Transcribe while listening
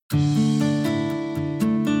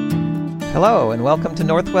Hello, and welcome to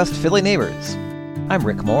Northwest Philly Neighbors. I'm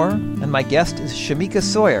Rick Moore, and my guest is Shameka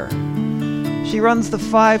Sawyer. She runs the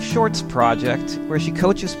 5 Shorts Project, where she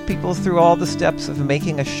coaches people through all the steps of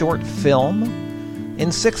making a short film in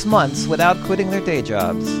 6 months without quitting their day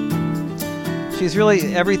jobs. She's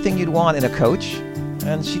really everything you'd want in a coach,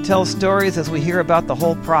 and she tells stories as we hear about the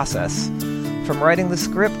whole process, from writing the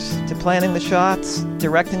script to planning the shots,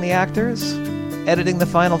 directing the actors, editing the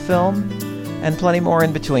final film, and plenty more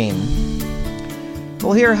in between.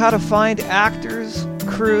 We'll hear how to find actors,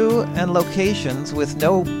 crew, and locations with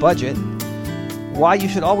no budget, why you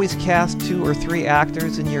should always cast 2 or 3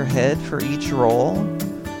 actors in your head for each role,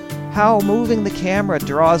 how moving the camera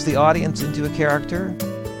draws the audience into a character,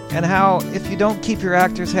 and how, if you don't keep your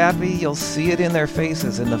actors happy, you'll see it in their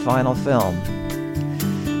faces in the final film.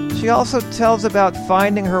 She also tells about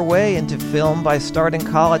finding her way into film by starting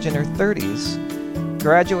college in her 30s,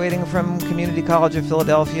 graduating from Community College of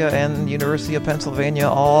Philadelphia and University of Pennsylvania,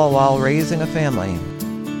 all while raising a family.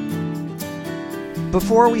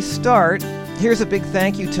 Before we start, here's a big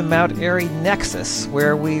thank you to Mount Airy Nexus,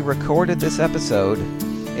 where we recorded this episode.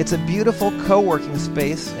 It's a beautiful co-working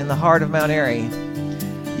space in the heart of Mount Airy.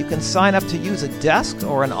 You can sign up to use a desk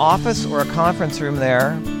or an office or a conference room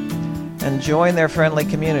there and join their friendly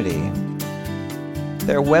community.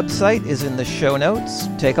 Their website is in the show notes.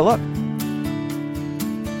 Take a look.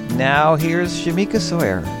 Now here's Shameka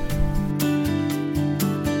Sawyer.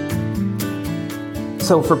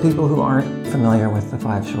 So for people who aren't familiar with the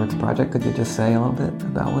 5 Shorts Project, could you just say a little bit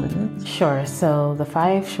about what it is? Sure. So the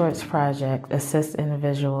 5 Shorts Project assists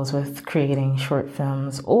individuals with creating short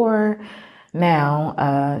films or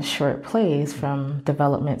now short plays from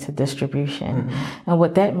development to distribution. Mm-hmm. And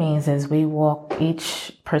what that means is we walk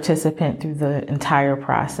each participant through the entire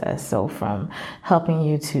process. So from helping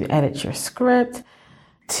you to edit your script,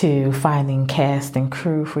 to finding cast and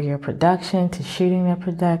crew for your production, to shooting the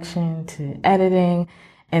production, to editing.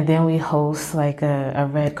 And then we host like a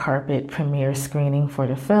red carpet premiere screening for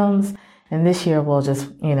the films. And this year we'll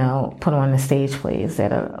just, put on the stage plays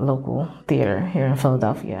at a local theater here in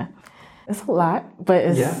Philadelphia. It's a lot, but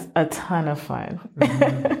it's a ton of fun.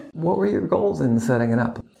 Mm-hmm. What were your goals in setting it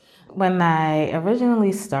up? When I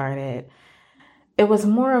originally started, it was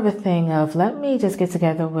more of a thing of, let me just get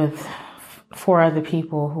together with 4 other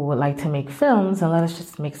people who would like to make films, and let us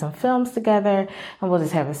just make some films together, and we'll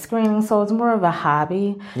just have a screening. So it's more of a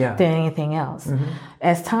hobby than anything else. Mm-hmm.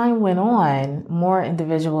 As time went on, more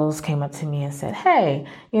individuals came up to me and said, hey,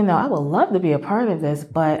 I would love to be a part of this,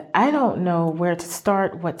 but I don't know where to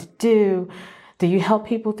start, what to do. Do you help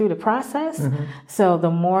people through the process? Mm-hmm. So the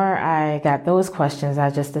more I got those questions, I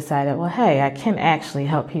just decided, well, hey, I can actually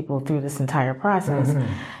help people through this entire process.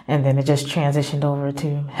 Mm-hmm. And then it just transitioned over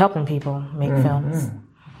to helping people make films.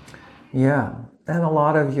 Yeah. And a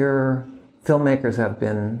lot of your filmmakers have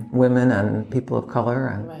been women and people of color.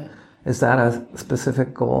 And right. Is that a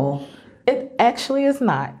specific goal? It actually is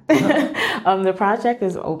not. The project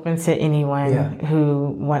is open to anyone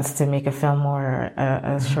who wants to make a film or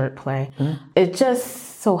a short play. Mm-hmm. It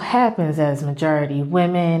just so happens as majority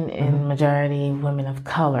women and majority women of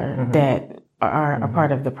color that are a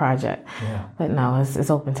part of the project. Yeah. But no, it's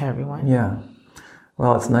open to everyone. Yeah.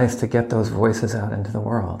 Well, it's nice to get those voices out into the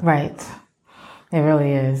world. Right. It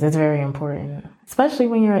really is. It's very important, especially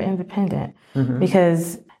when you're independent,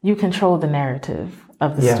 because you control the narrative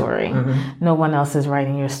of the story. Mm-hmm. No one else is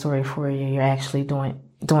writing your story for you. You're actually doing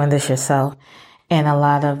this yourself. And a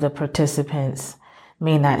lot of the participants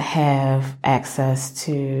may not have access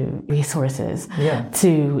to resources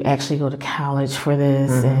to actually go to college for this.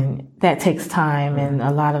 Mm-hmm. And that takes time. Mm-hmm. And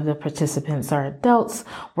a lot of the participants are adults,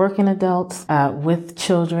 working adults, with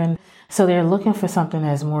children. So they're looking for something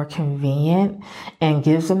that's more convenient and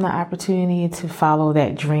gives them the opportunity to follow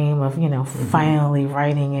that dream of, finally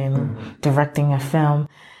writing and directing a film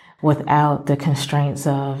without the constraints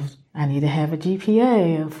of, I need to have a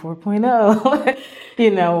GPA of 4.0,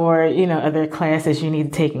 or, other classes you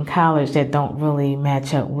need to take in college that don't really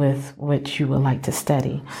match up with what you would like to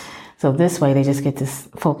study. So this way they just get to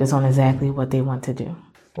focus on exactly what they want to do.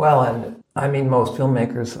 Well, and I mean, most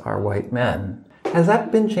filmmakers are white men. Has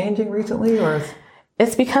that been changing recently, or?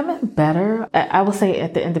 It's becoming better. I will say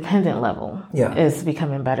at the independent level, it's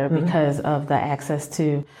becoming better because of the access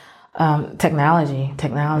to technology.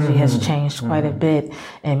 Technology has changed quite a bit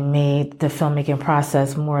and made the filmmaking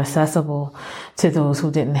process more accessible to those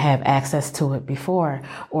who didn't have access to it before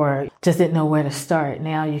or just didn't know where to start.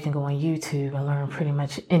 Now you can go on YouTube and learn pretty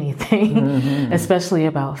much anything, especially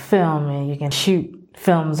about film, and you can shoot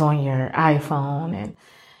films on your iPhone and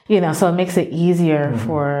so it makes it easier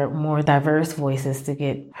for more diverse voices to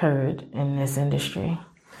get heard in this industry.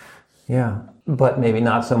 Yeah, but maybe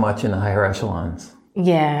not so much in the higher echelons.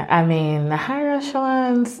 Yeah, I mean, the higher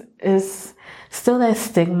echelons is still that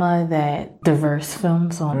stigma that diverse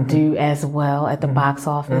films don't do as well at the box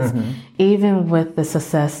office. Even with the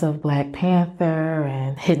success of Black Panther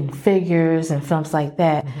and Hidden Figures and films like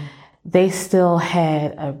that, they still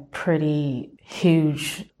had a pretty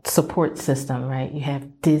huge support system, right? You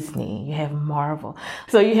have Disney, you have Marvel.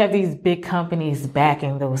 So you have these big companies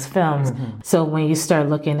backing those films. So when you start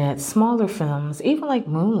looking at smaller films, even like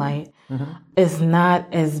Moonlight, it's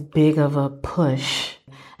not as big of a push.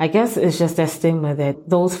 I guess it's just that stigma that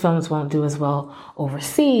those films won't do as well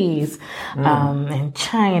overseas, in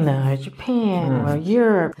China or Japan or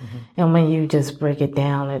Europe. And when you just break it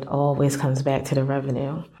down, it always comes back to the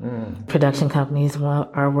revenue. Production companies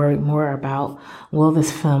are worried more about, will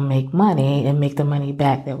this film make money and make the money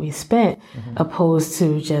back that we spent, opposed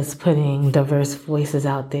to just putting diverse voices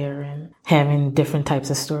out there and having different types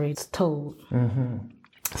of stories told.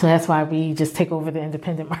 So that's why we just take over the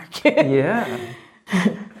independent market. Yeah.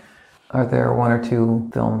 Are there one or two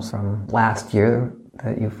films from last year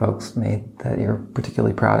that you folks made that you're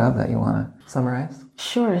particularly proud of that you want to summarize?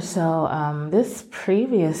 Sure. So this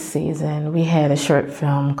previous season, we had a short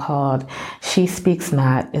film called She Speaks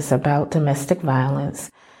Not. It's about domestic violence.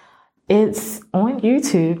 It's on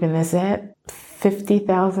YouTube and it's at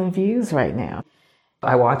 50,000 views right now.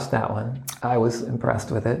 I watched that one. I was impressed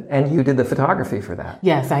with it. And you did the photography for that.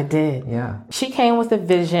 Yes, I did. Yeah. She came with a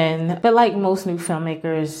vision, but like most new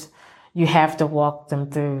filmmakers, you have to walk them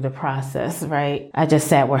through the process, right? I just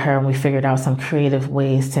sat with her and we figured out some creative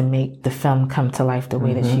ways to make the film come to life the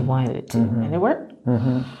way that she wanted it to. And it worked.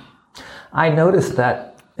 I noticed that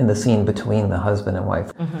in the scene between the husband and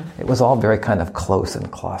wife, it was all very kind of close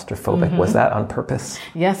and claustrophobic. Was that on purpose?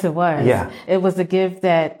 Yes, it was. Yeah. It was to give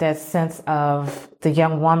that sense of the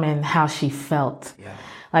young woman, how she felt. Yeah.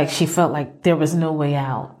 Like she felt like there was no way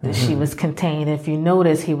out, that she was contained. If you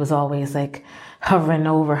notice, he was always like hovering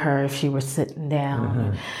over her if she were sitting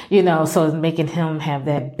down, you know, so making him have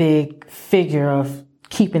that big figure of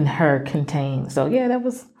keeping her contained. So yeah, that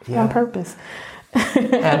was on purpose.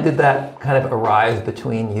 And did that kind of arise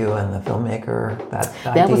between you and the filmmaker, that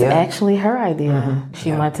idea? That was actually her idea.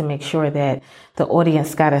 She wanted to make sure that the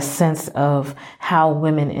audience got a sense of how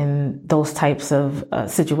women in those types of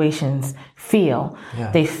situations feel.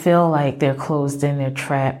 They feel like they're closed in, they're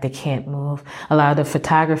trapped, they can't move. A lot of the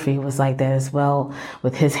photography was like that as well,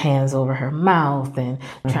 with his hands over her mouth and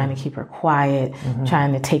trying to keep her quiet,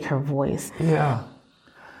 trying to take her voice. Yeah.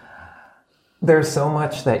 There's so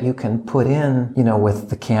much that you can put in, you know,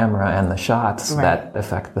 with the camera and the shots that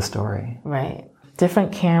affect the story. Right.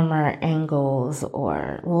 Different camera angles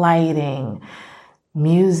or lighting,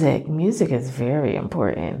 music. Music is very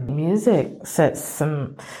important. Music sets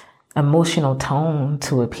some emotional tone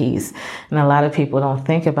to a piece. And a lot of people don't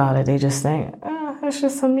think about it. They just think, oh, it's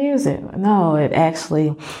just some music. No, it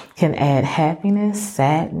actually can add happiness,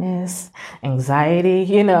 sadness, anxiety,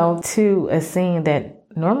 you know, to a scene that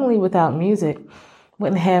normally without music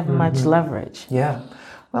wouldn't have much leverage. Yeah.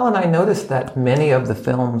 Well, and I noticed that many of the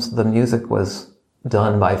films, the music was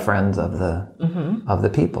done by friends of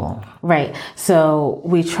the people. Right. So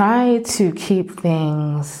we try to keep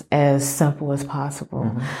things as simple as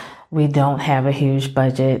possible. We don't have a huge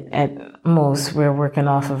budget. At most, we're working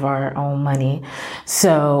off of our own money.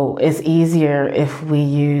 So it's easier if we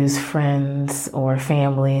use friends or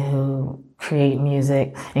family who create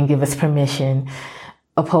music and give us permission,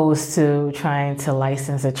 opposed to trying to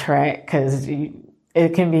license a track, because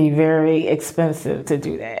it can be very expensive to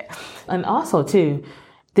do that. And also, too,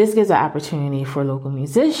 this gives an opportunity for local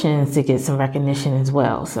musicians to get some recognition as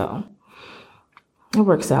well. So it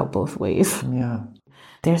works out both ways. Yeah.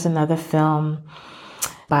 There's another film,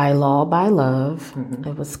 By Law, By Love.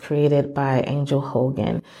 It was created by Angel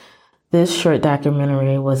Hogan. This short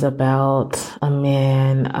documentary was about a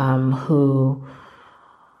man who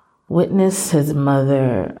witnessed his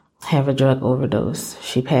mother have a drug overdose.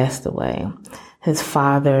 She passed away. His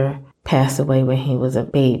father passed away when he was a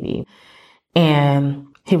baby. And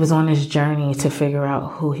he was on his journey to figure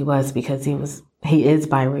out who he was, because he is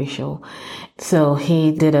biracial. So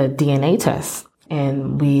he did a DNA test,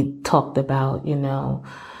 and we talked about, you know,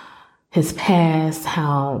 his past,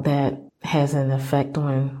 how that has an effect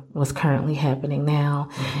on what's currently happening now,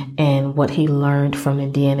 and what he learned from the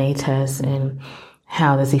DNA test, and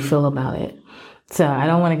how does he feel about it? So I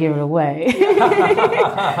don't want to give it away.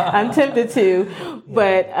 I'm tempted to,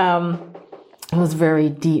 but it was very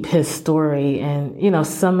deep, his story. And, you know,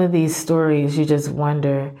 some of these stories you just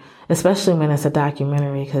wonder, especially when it's a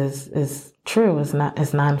documentary, because it's true, it's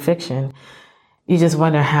nonfiction. you just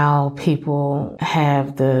wonder how people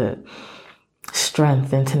have the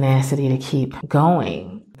strength and tenacity to keep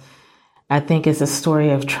going. I think it's a story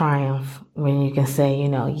of triumph when you can say,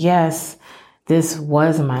 yes, this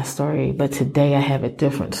was my story, but today I have a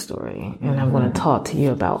different story. And I'm going to talk to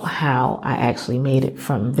you about how I actually made it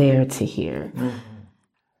from there to here. Mm-hmm.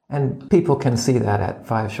 And people can see that at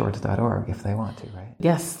 5shorts.org if they want to, right?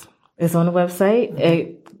 Yes. It's on the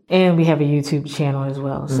website. And we have a YouTube channel as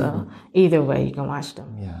well. So either way, you can watch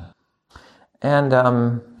them. Yeah. And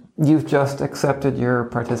you've just accepted your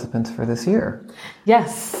participants for this year.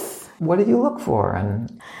 Yes. What do you look for?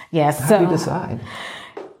 And how do you decide?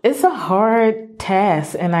 It's a hard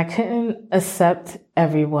task, and I couldn't accept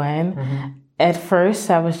everyone. Mm-hmm. At first,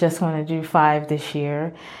 I was just going to do 5 this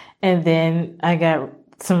year, and then I got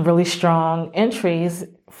some really strong entries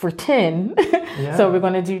for 10. Yeah. So we're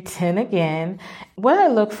going to do 10 again. What I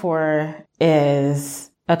look for is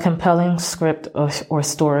a compelling script or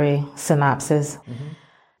story synopsis,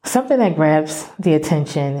 something that grabs the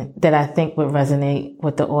attention that I think would resonate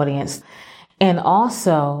with the audience. And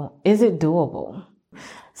also, is it doable?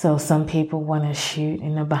 So some people want to shoot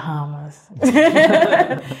in the Bahamas.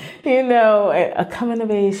 A coming of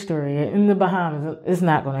age story in the Bahamas is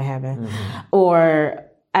not going to happen. Mm-hmm. Or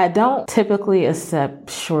I don't typically accept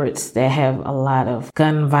shorts that have a lot of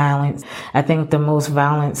gun violence. I think the most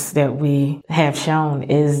violence that we have shown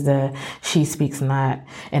is the She Speaks Not,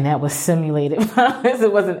 and that was simulated violence.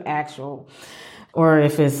 It wasn't actual. Or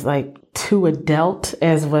if it's like too adult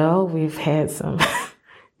as well, we've had some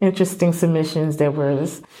interesting submissions that were a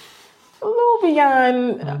little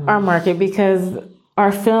beyond our market, because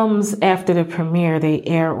our films after the premiere, they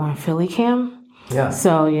air on PhillyCam. Yeah.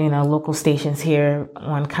 So, local stations here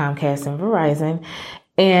on Comcast and Verizon.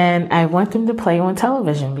 And I want them to play on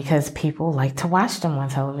television because people like to watch them on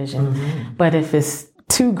television. Mm-hmm. But if it's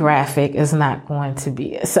too graphic, it's not going to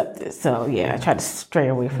be accepted. So, I try to stray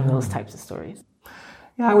away from those types of stories.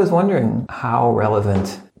 Yeah, I was wondering how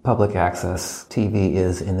relevant public access TV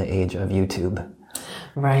is in the age of YouTube.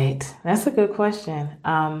 Right. That's a good question.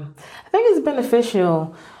 I think it's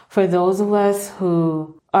beneficial for those of us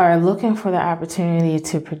who are looking for the opportunity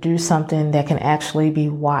to produce something that can actually be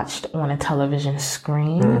watched on a television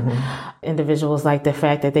screen. Mm-hmm. Individuals like the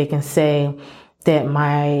fact that they can say that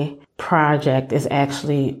my project is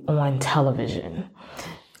actually on television.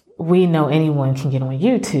 We know anyone can get on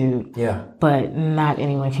YouTube, but not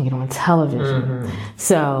anyone can get on television. Mm-hmm.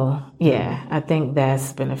 So, I think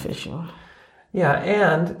that's beneficial. Yeah,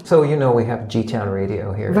 and so, we have G-Town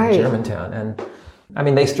Radio here in Germantown, and I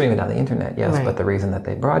mean, they stream it on the internet, yes, but the reason that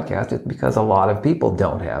they broadcast it is because a lot of people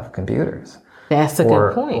don't have computers. That's a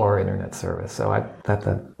good point. Or internet service. So I bet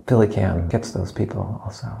the PhillyCam gets those people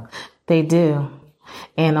also. They do.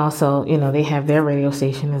 And also, they have their radio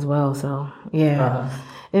station as well. So,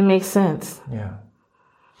 it makes sense. Yeah.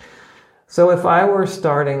 So if I were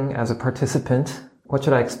starting as a participant, what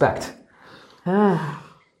should I expect?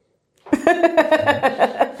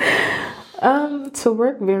 To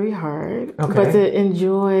work very hard, but to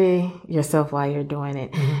enjoy yourself while you're doing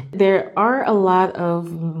it. Mm-hmm. There are a lot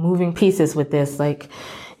of moving pieces with this. Like,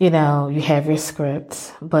 you have your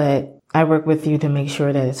script, but I work with you to make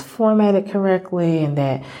sure that it's formatted correctly and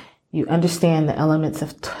that you understand the elements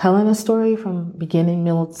of telling a story from beginning,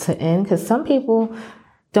 middle to end. Because some people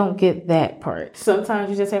don't get that part.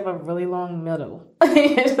 Sometimes you just have a really long middle.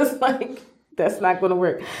 It's just like, that's not going to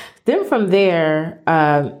work. Then from there,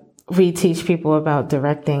 we teach people about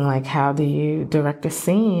directing, like how do you direct a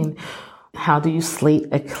scene? How do you slate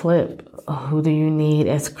a clip? Who do you need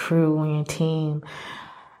as crew on your team?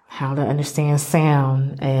 How to understand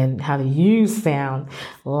sound and how to use sound,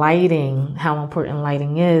 lighting, how important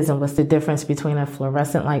lighting is, and what's the difference between a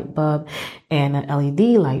fluorescent light bulb and an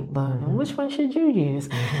LED light bulb, and which one should you use?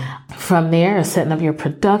 Mm-hmm. From there, setting up your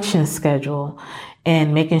production schedule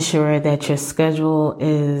and making sure that your schedule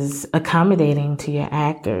is accommodating to your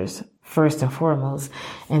actors first and foremost,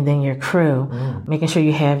 and then your crew, making sure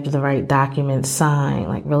you have the right documents signed,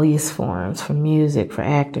 like release forms for music, for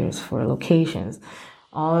actors, for locations,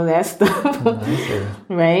 all of that stuff,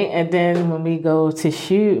 right? And then when we go to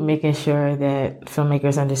shoot, making sure that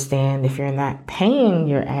filmmakers understand if you're not paying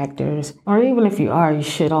your actors, or even if you are, you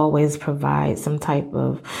should always provide some type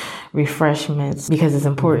of refreshments, because it's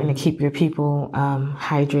important to keep your people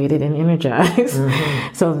hydrated and energized.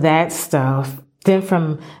 Mm-hmm. So that stuff. Then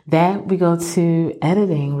from that, we go to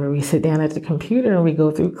editing, where we sit down at the computer and we go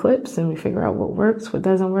through clips and we figure out what works, what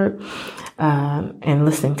doesn't work, and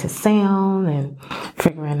listening to sound and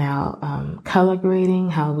figuring out color grading,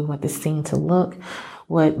 how we want the scene to look,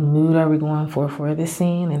 what mood are we going for the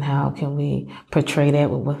scene, and how can we portray that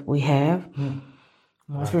with what we have.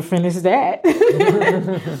 Once we finish that,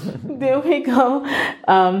 then we go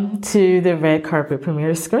to the red carpet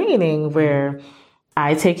premiere screening where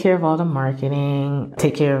I take care of all the marketing,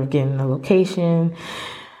 take care of getting the location.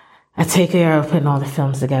 I take care of putting all the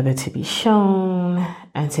films together to be shown.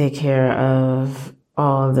 I take care of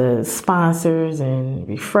all the sponsors and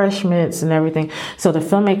refreshments and everything. So the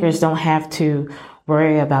filmmakers don't have to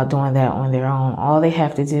worry about doing that on their own. All they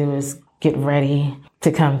have to do is get ready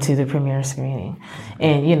to come to the premiere screening.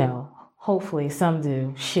 And, you know, hopefully some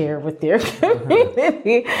do share with their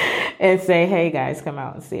community and say, hey guys, come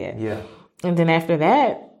out and see it. Yeah. And then after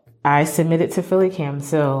that, I submit it to PhillyCam.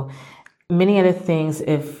 So many of the things,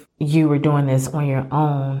 if you were doing this on your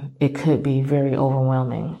own, it could be very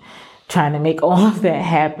overwhelming trying to make all of that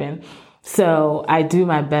happen. So I do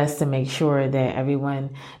my best to make sure that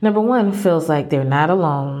everyone, number one, feels like they're not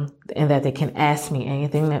alone and that they can ask me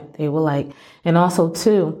anything that they would like. And also,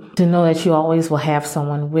 two, to know that you always will have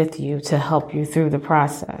someone with you to help you through the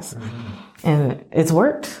process. And it's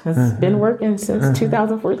worked. It's been working since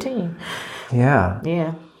 2014. Yeah.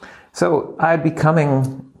 Yeah. So I'd be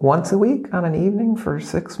coming once a week on an evening for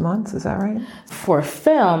 6 months. Is that right? For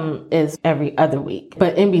film is every other week.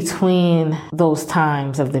 But in between those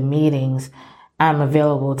times of the meetings, I'm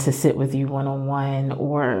available to sit with you one-on-one,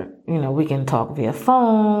 or, you know, we can talk via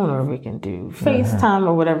phone, or we can do FaceTime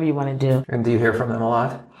or whatever you want to do. And do you hear from them a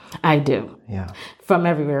lot? I do. Yeah. From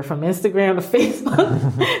everywhere, from Instagram to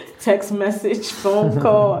Facebook, text message, phone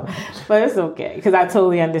call. But it's okay, because I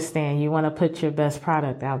totally understand. You want to put your best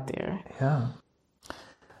product out there. Yeah.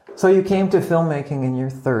 So you came to filmmaking in your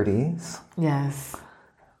 30s. Yes.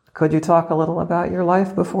 Could you talk a little about your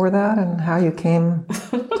life before that and how you came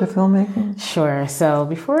to filmmaking? Sure. So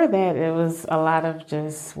before that, it was a lot of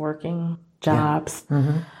just working jobs. Yeah.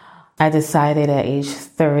 Mm-hmm. I decided at age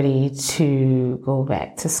 30 to go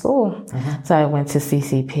back to school. So I went to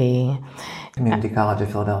CCP. Community College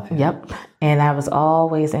of Philadelphia. Yep. And I was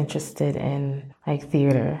always interested in like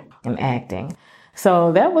theater and acting.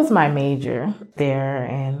 So that was my major there,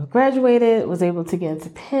 and graduated, was able to get into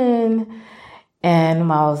Penn. And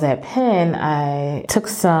while I was at Penn, I took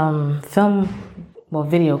some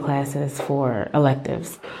video classes for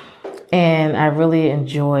electives. And I really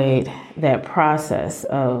enjoyed that process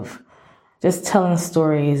of just telling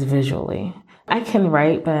stories visually. I can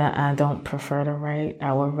write, but I don't prefer to write.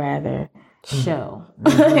 I would rather show.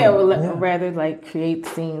 I would rather like create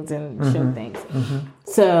scenes and show things.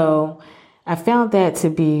 So I found that to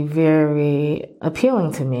be very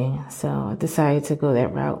appealing to me. So I decided to go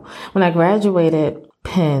that route. When I graduated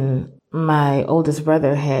Penn, my oldest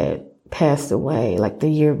brother had passed away like the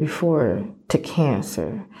year before to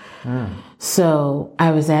cancer. So I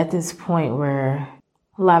was at this point where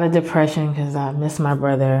a lot of depression because I miss my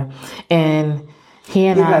brother. And he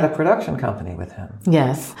and You had a production company with him.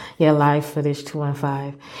 Yes. Yeah, Live Footage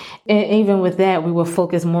 215. And even with that, we were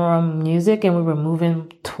focused more on music and we were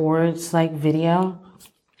moving towards like video.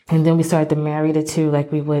 And then we started to marry the two.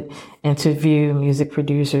 Like we would interview music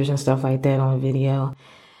producers and stuff like that on video.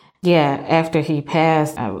 Yeah, after he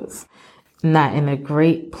passed, I was not in a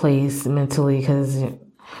great place mentally because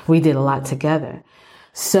we did a lot together.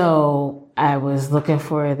 So I was looking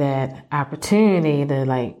for that opportunity to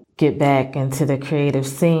like get back into the creative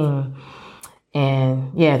scene.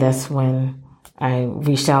 And yeah, that's when I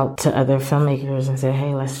reached out to other filmmakers and said,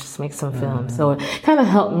 hey, let's just make some films. So it kind of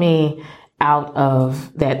helped me out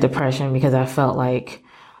of that depression because I felt like,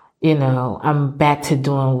 you know, I'm back to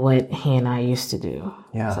doing what he and I used to do.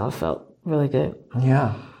 Yeah. So it felt really good.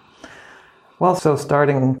 Yeah. Well, so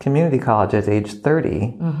starting community college at age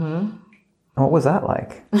 30, what was that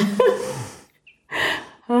like?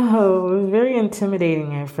 Oh, it was very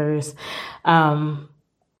intimidating at first.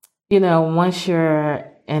 You know, once you're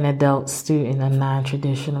an adult student, a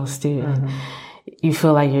non-traditional student, you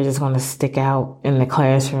feel like you're just going to stick out in the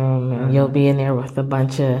classroom and you'll be in there with a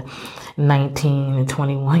bunch of 19 and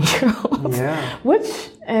 21-year-olds, which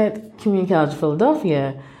at Community College of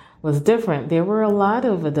Philadelphia was different. There were a lot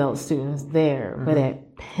of adult students there, but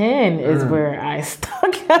at Penn is where I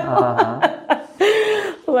stuck out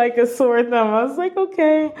like a sore thumb. I was like,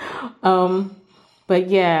 okay. But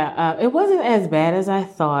yeah, it wasn't as bad as I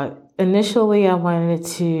thought. Initially, I wanted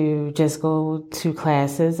to just go to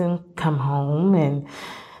classes and come home and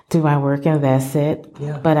do my work, and that's it.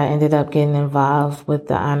 Yeah. But I ended up getting involved with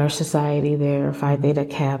the Honor Society there, Phi Theta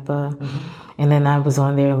Kappa, and then I was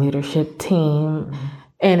on their leadership team,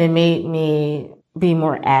 and it made me be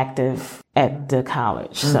more active at the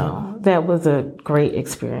college. So that was a great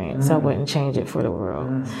experience. I wouldn't change it for the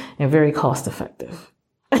world, and very cost effective.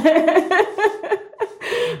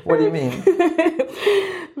 What do you mean?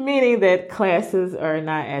 Meaning that classes are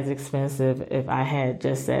not as expensive if I had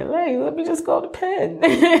just said, hey, let me just go to Penn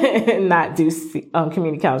and not do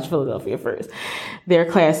Community College Philadelphia first. Their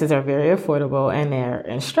classes are very affordable, and their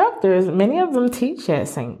instructors, many of them teach at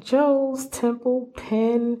St. Joe's, Temple,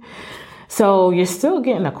 Penn. So you're still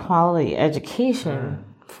getting a quality education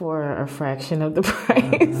for a fraction of the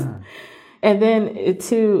price. And then it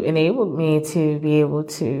too enabled me to be able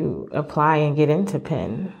to apply and get into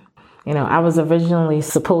Penn. You know, I was originally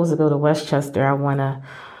supposed to go to Westchester. I won a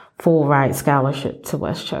full ride scholarship to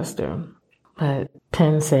Westchester, but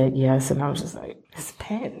Penn said yes, and I was just like, it's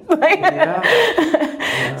Penn.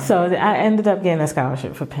 So I ended up getting a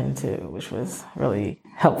scholarship for Penn too, which was really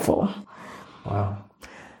helpful. Wow.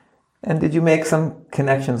 And did you make some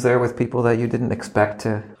connections there with people that you didn't expect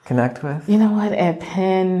to connect with? You know what? At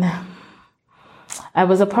Penn, I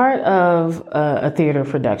was a part of a theater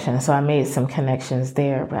production, so I made some connections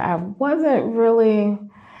there, but I wasn't really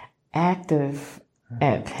active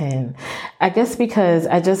at Penn. I guess because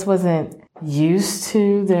I just wasn't used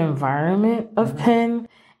to the environment of Penn.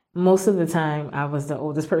 Most of the time, I was the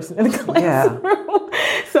oldest person in the classroom. Yeah.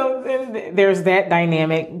 So there's that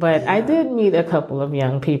dynamic, but I did meet a couple of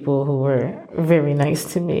young people who were very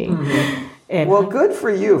nice to me. And well, good for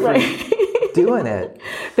you for doing it.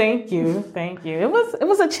 Thank you. It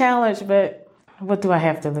was a challenge, but what do I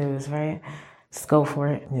have to lose, right? Just go for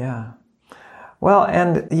it. Yeah. Well,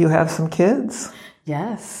 and you have some kids?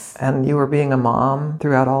 Yes. And you were being a mom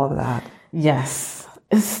throughout all of that? Yes.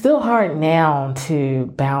 It's still hard now to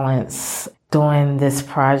balance doing this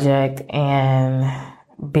project and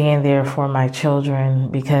being there for my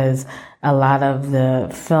children, because a lot of the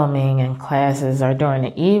filming and classes are during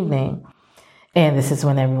the evening, and this is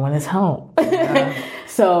when everyone is home. Yeah.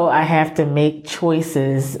 So I have to make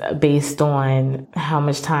choices based on how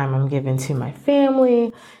much time I'm giving to my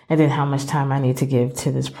family and then how much time I need to give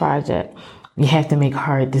to this project. You have to make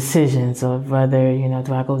hard decisions of whether,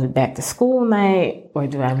 do I go to back to school night or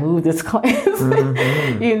do I move this class?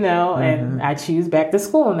 And I choose back to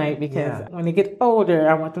school night because when they get older,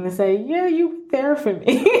 I want them to say, yeah, you were there for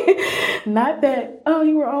me. Not that,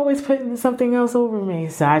 you were always putting something else over me.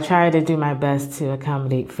 So I try to do my best to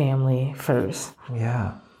accommodate family first.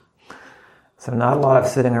 Yeah. So not a lot of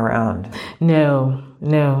sitting around. No.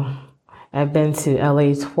 I've been to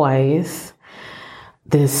LA twice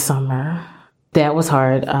this summer. That was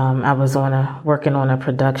hard. I was working on a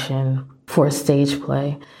production for a stage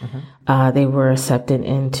play. They were accepted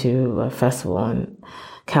into a festival in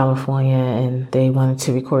California, and they wanted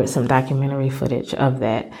to record some documentary footage of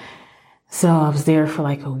that. So I was there for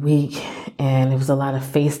like a week, and it was a lot of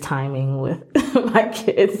FaceTiming with my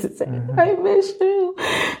kids saying, I miss you,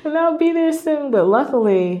 and I'll be there soon. But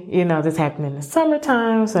luckily, this happened in the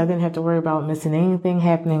summertime, so I didn't have to worry about missing anything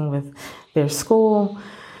happening with their school.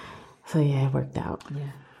 So yeah, it worked out.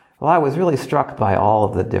 Yeah. Well, I was really struck by all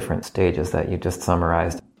of the different stages that you just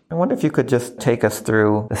summarized. I wonder if you could just take us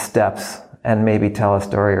through the steps and maybe tell a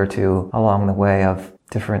story or two along the way of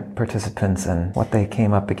different participants and what they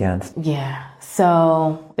came up against. Yeah.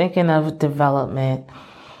 So thinking of development,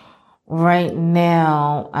 right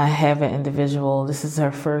now I have an individual, this is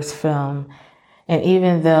her first film. And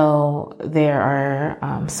even though there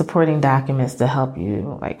are supporting documents to help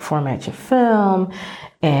you like format your film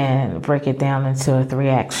and break it down into a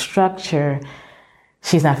 3-act structure,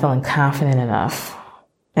 she's not feeling confident enough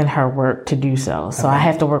in her work to do so. So I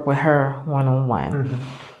have to work with her one-on-one.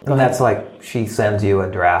 And that's like she sends you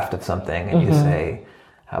a draft of something and you say,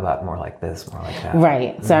 how about more like this, more like that?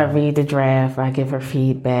 Right. So I read the draft, I give her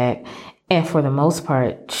feedback. And for the most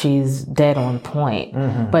part, she's dead on point.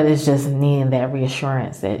 But it's just needing that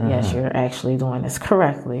reassurance that, yes, you're actually doing this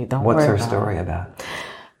correctly. Don't worry about it. What's her story about?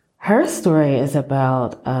 Her story is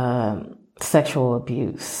about sexual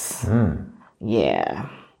abuse. Yeah.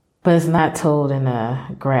 But it's not told in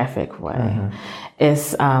a graphic way.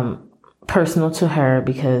 It's personal to her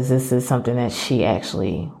because this is something that she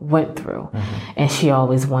actually went through. And she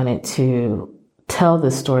always wanted to tell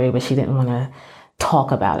the story, but she didn't want to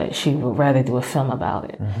talk about it. She would rather do a film about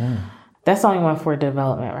it. That's the only one for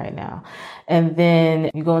development right now. And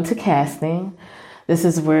then you go into casting. This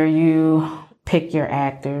is where you pick your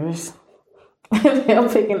actors.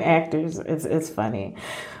 Picking actors, it's funny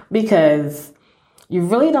because you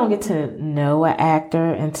really don't get to know an actor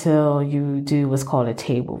until you do what's called a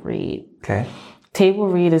table read. Okay. Table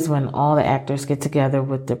read is when all the actors get together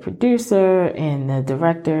with the producer and the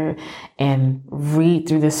director and read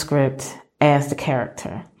through the script as the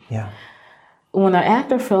character. Yeah. when an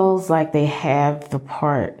actor feels like they have the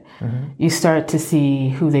part, you start to see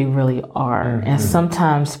who they really are. And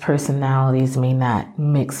sometimes personalities may not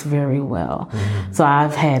mix very well. So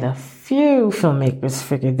I've had a few filmmakers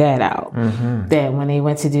figure that out. That when they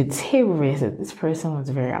went to do the table read, said this person was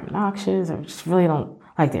very obnoxious, or just really don't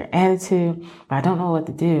like their attitude, but I don't know what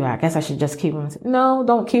to do. I guess I should just keep them. No,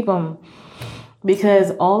 don't keep them.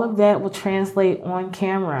 Because all of that will translate on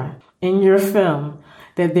camera in your film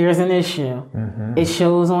that there's an issue. It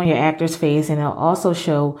shows on your actor's face, and it'll also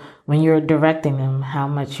show when you're directing them how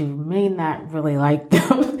much you may not really like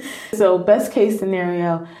them. So best case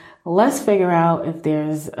scenario, let's figure out if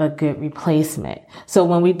there's a good replacement. So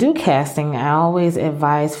when we do casting, I always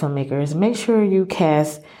advise filmmakers, make sure you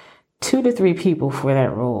cast 2 to 3 people for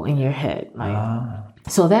that role in your head.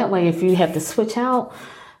 So that way, if you have to switch out,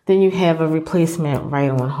 then you have a replacement right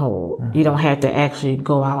on hold. You don't have to actually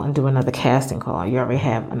go out and do another casting call. You already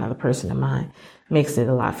have another person in mind. Makes it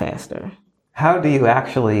a lot faster. How do you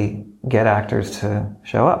actually get actors to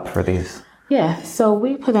show up for these? Yeah, so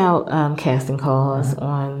we put out casting calls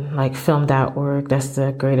on like film.org. That's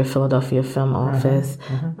the Greater Philadelphia Film Office.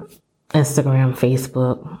 Instagram,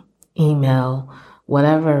 Facebook, email,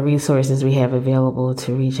 whatever resources we have available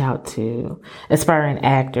to reach out to aspiring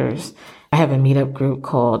actors. I have a meetup group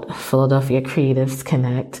called Philadelphia Creatives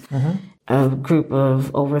Connect, a group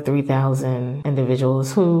of over 3,000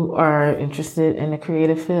 individuals who are interested in the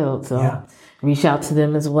creative field. So reach out to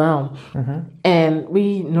them as well. And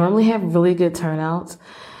we normally have really good turnouts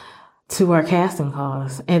to our casting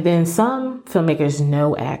calls. And then some filmmakers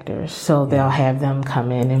know actors, so they'll have them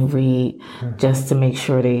come in and read just to make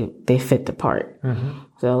sure they fit the part.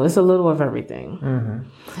 So it's a little of everything.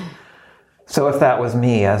 So if that was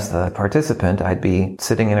me as the participant, I'd be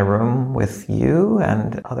sitting in a room with you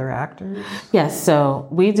and other actors? Yes, so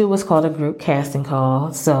we do what's called a group casting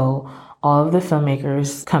call. So all of the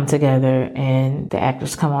filmmakers come together and the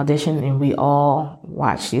actors come audition, and we all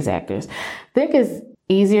watch these actors. I think it's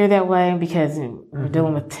easier that way because we're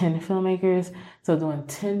dealing with 10 filmmakers. So doing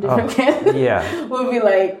 10 different castings would be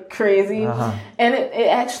like crazy. And it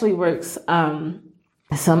actually works.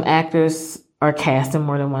 Some actors are cast in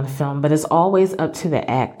more than one film, but it's always up to the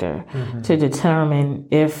actor to determine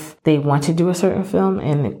if they want to do a certain film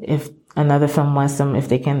and if another film wants them, if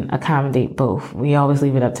they can accommodate both. We always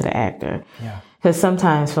leave it up to the actor. Because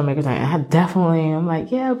sometimes filmmakers are like, I'm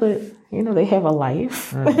like, yeah, but they have a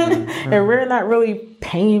life and we're not really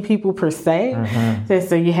paying people per se.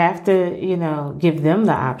 So you have to, give them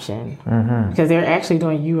the option because they're actually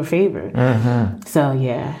doing you a favor. So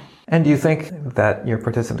yeah. And do you think that your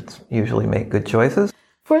participants usually make good choices?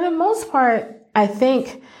 For the most part, I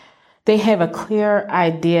think they have a clear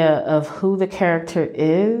idea of who the character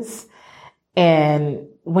is. And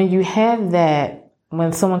when you have that,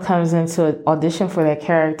 when someone comes into an audition for that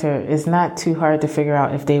character, it's not too hard to figure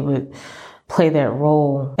out if they would play that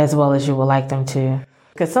role as well as you would like them to.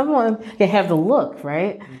 Because someone can have the look,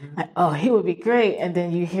 right? Like, oh, he would be great. And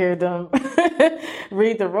then you hear them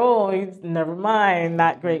read the role. Never mind,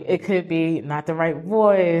 not great. It could be not the right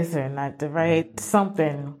voice or not the right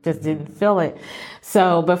something. Just didn't feel it.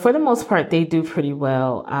 So, but for the most part, they do pretty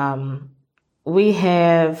well. We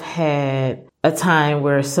have had a time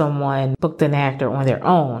where someone booked an actor on their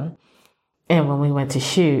own. And when we went to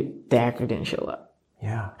shoot, the actor didn't show up.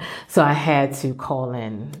 So I had to call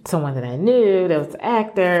in someone that I knew that was an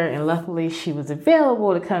actor, and luckily she was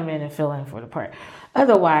available to come in and fill in for the part.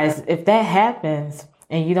 Otherwise, if that happens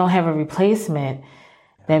and you don't have a replacement,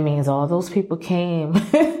 that means all those people came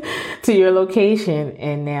to your location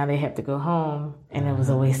and now they have to go home, and it was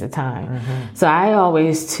a waste of time. So I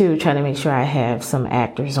always, too, try to make sure I have some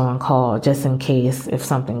actors on call just in case if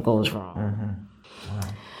something goes wrong.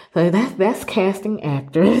 So that's casting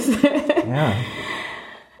actors.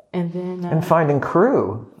 And then... and finding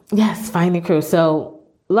crew. Yes, finding crew. So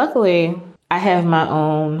luckily, I have my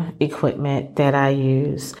own equipment that I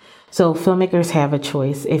use. So filmmakers have a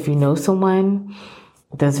choice. If you know someone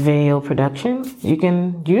does video production, you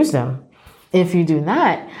can use them. If you do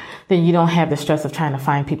not, then you don't have the stress of trying to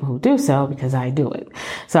find people who do so, because I do it.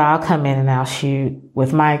 So I'll come in and I'll shoot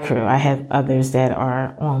with my crew. I have others that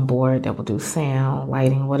are on board that will do sound,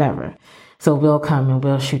 lighting, whatever. So we'll come and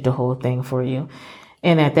we'll shoot the whole thing for you.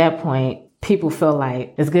 And at that point, people feel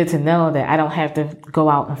like it's good to know that I don't have to go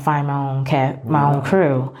out and find my own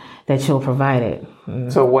crew, that you'll provide it.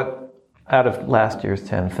 So what, out of last year's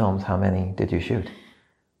 10 films, how many did you shoot?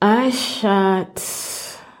 I shot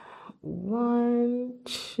 1,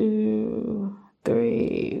 2,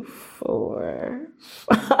 3, 4,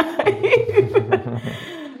 5.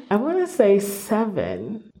 I want to say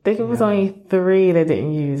 7. I think it was only 3 that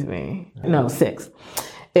didn't use me. No, 6.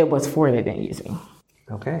 It was 4 that didn't use me.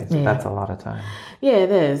 Okay, so that's a lot of time. Yeah,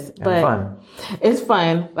 it is. And but fun. It's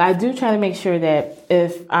fun. I do try to make sure that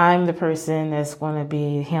if I'm the person that's going to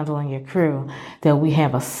be handling your crew, that we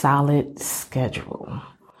have a solid schedule.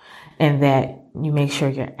 And that you make sure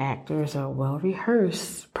your actors are well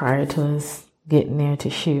rehearsed prior to us getting there to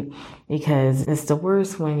shoot. Because it's the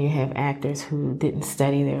worst when you have actors who didn't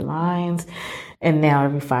study their lines. And now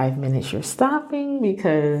every 5 minutes you're stopping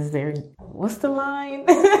because what's the line?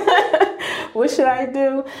 What should I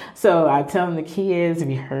do? So I tell them the key is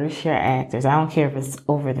rehearse your actors. I don't care if it's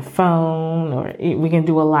over the phone or we can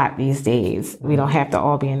do a lot these days. We don't have to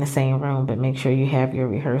all be in the same room, but make sure you have your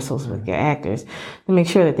rehearsals with your actors to make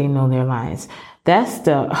sure that they know their lines. That's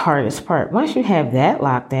the hardest part. Once you have that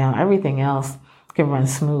locked down, everything else can run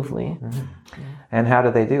smoothly. Mm-hmm. And how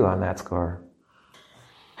do they do on that score?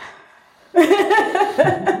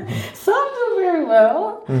 Some do very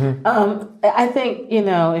well. Mm-hmm. I think,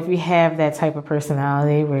 if you have that type of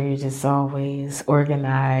personality where you're just always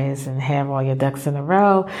organized and have all your ducks in a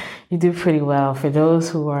row, you do pretty well. For those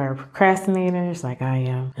who are procrastinators, like I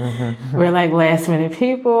am, we're like last minute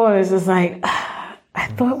people. And it's just like, I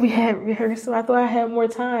thought we had rehearsal. I thought I had more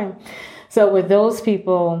time. So with those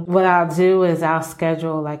people, what I'll do is I'll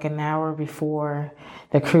schedule like an hour before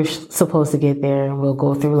the crew's supposed to get there, and we'll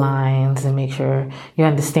go through lines and make sure you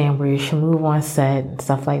understand where you should move on set and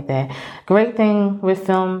stuff like that. Great thing with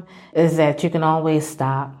film is that you can always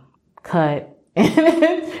stop, cut,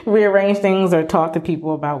 and rearrange things or talk to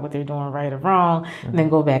people about what they're doing right or wrong, and then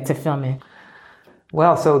go back to filming.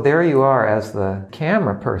 Well, so there you are as the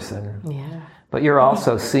camera person. Yeah. But you're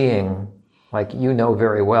also seeing, like,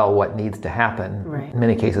 very well what needs to happen. Right. In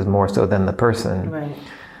many cases more so than the person. Right.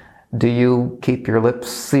 Do you keep your lips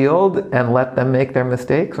sealed and let them make their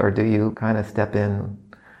mistakes, or do you kind of step in?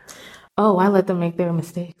 Oh, I let them make their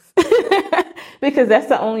mistakes. Because that's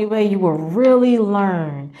the only way you will really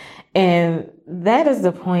learn. And that is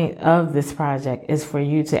the point of this project, is for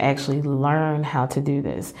you to actually learn how to do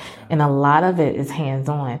this. And a lot of it is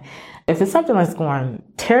hands-on. If it's something that's going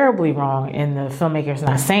terribly wrong and the filmmaker's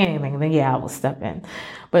not saying anything, then I will step in.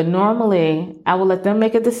 But normally, I will let them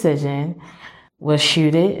make a decision. We'll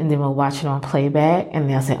shoot it, and then we'll watch it on playback, and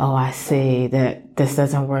they'll say, oh, I see that this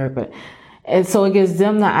doesn't work. And so it gives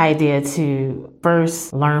them the idea to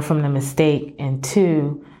first learn from the mistake, and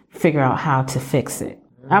 2, figure out how to fix it.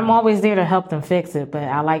 I'm always there to help them fix it, but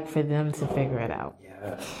I like for them to figure it out.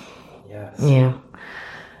 Yes. Yeah.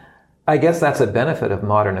 I guess that's a benefit of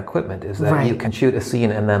modern equipment, is that you can shoot a scene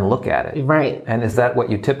and then look at it. Right. And is that what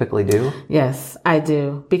you typically do? Yes, I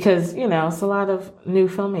do. Because, it's a lot of new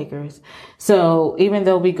filmmakers. So even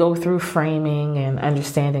though we go through framing and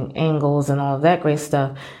understanding angles and all of that great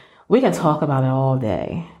stuff, we can talk about it all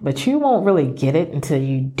day. But you won't really get it until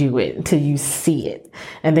you do it, until you see it.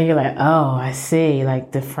 And then you're like, oh, I see.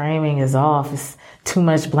 Like, the framing is off. It's too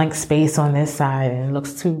much blank space on this side, and it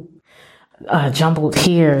looks too jumbled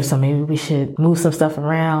here, so maybe we should move some stuff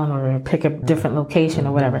around or pick a different location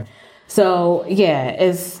or whatever. So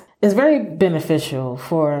it's very beneficial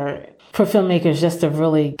for filmmakers just to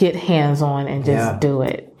really get hands-on and just do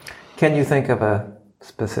it. Can you think of a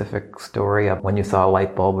specific story of when you saw a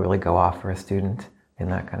light bulb really go off for a student in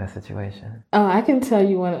that kind of situation? Oh, I can tell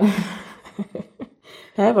you one.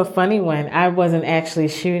 I have a funny one. I wasn't actually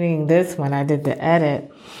shooting this one. I did the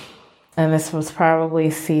edit. And this was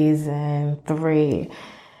probably season 3.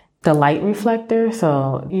 The light reflector.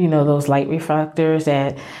 So, those light reflectors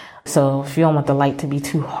so if you don't want the light to be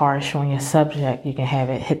too harsh on your subject, you can have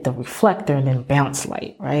it hit the reflector and then bounce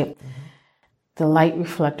light, right? Mm-hmm. The light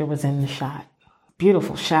reflector was in the shot.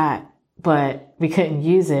 Beautiful shot. But we couldn't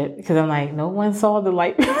use it because I'm like, no one saw the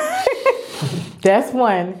light. That's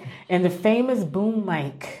one. And the famous boom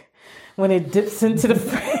mic, when it dips into the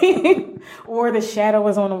frame or the shadow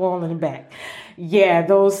is on the wall in the back. Yeah,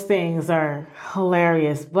 those things are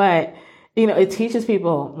hilarious. But, it teaches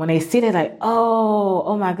people when they see that, like,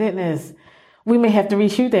 oh my goodness, we may have to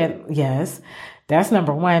reshoot that. Yes, that's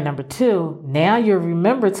number 1. Number 2, now you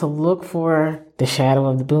remember to look for the shadow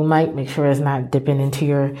of the boom mic. Make sure it's not dipping into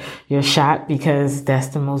your shot, because that's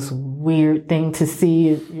the most weird thing to see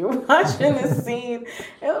if you're watching a scene.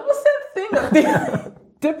 And what's that thing up there?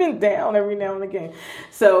 Dipping down every now and again.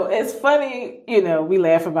 So it's funny, we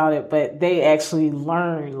laugh about it, but they actually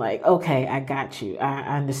learn, like, okay, I got you.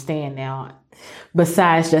 I understand now.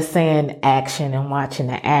 Besides just saying action and watching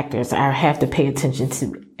the actors, I have to pay attention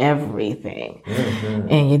to everything. Mm-hmm.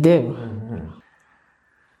 And you do. Mm-hmm.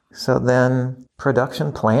 So then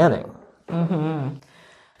production planning. Mm-hmm.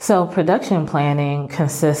 So production planning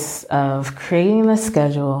consists of creating a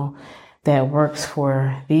schedule that works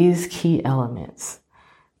for these key elements.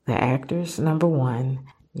 The actors, number one,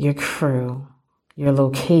 your crew, your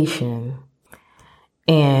location,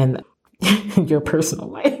 and your personal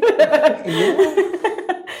life.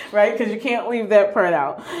 Right? Because you can't leave that part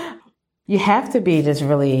out. You have to be just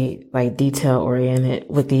really like detail oriented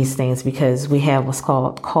with these things, because we have what's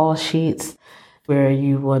called call sheets where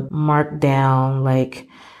you would mark down like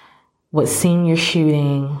what scene you're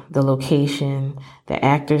shooting, the location, the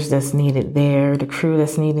actors that's needed there, the crew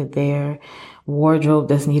that's needed there, wardrobe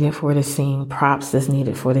that's needed for the scene, props that's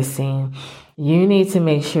needed for the scene. You need to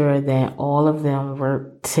make sure that all of them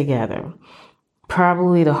work together.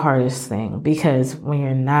 Probably the hardest thing, because when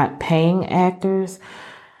you're not paying actors,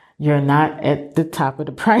 you're not at the top of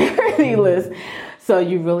the priority list. So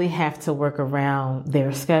you really have to work around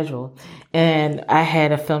their schedule. And I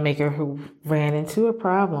had a filmmaker who ran into a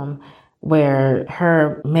problem where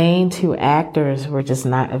her main two actors were just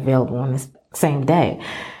not available on the same day.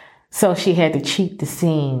 So she had to cheat the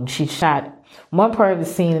scene. She shot one part of the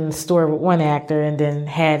scene in the store with one actor and then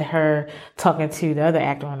had her talking to the other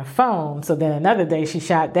actor on the phone. So then another day she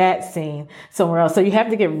shot that scene somewhere else. So you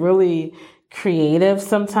have to get really creative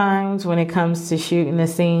sometimes when it comes to shooting a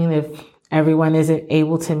scene if everyone isn't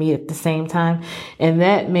able to meet at the same time. And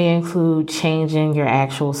that may include changing your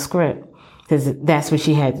actual script, because that's what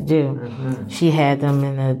she had to do. Mm-hmm. She had them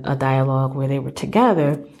in a dialogue where they were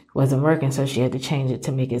together, wasn't working, so she had to change it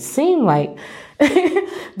to make it seem like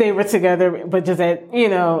they were together, but just at,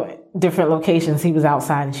 different locations. He was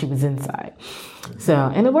outside and she was inside. So,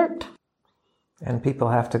 and it worked. And people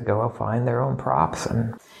have to go find their own props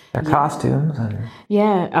and their costumes. And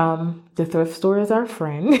the thrift store is our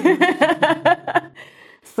friend.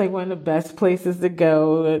 It's like one of the best places to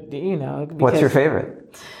go, What's your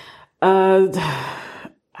favorite?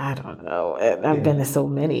 I don't know. I've been to so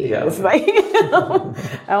many. Yeah. It's like, I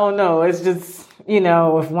don't know. It's just,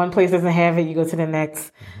 if one place doesn't have it, you go to the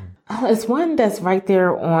next. Mm-hmm. It's one that's right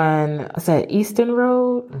there on, what's that, Easton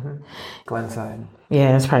Road? Mm-hmm. Glenside.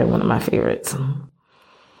 Yeah, it's probably one of my favorites.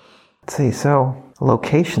 Let's see. So,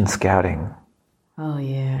 location scouting. Oh,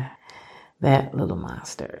 yeah. That little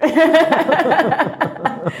monster.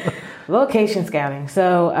 Location scouting.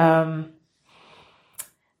 So,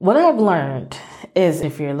 what I've learned is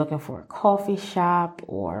if you're looking for a coffee shop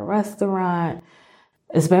or a restaurant,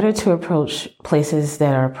 it's better to approach places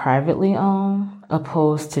that are privately owned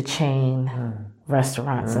opposed to chain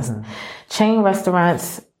restaurants. Mm-hmm. Chain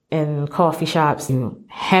restaurants and coffee shops, you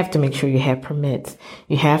have to make sure you have permits.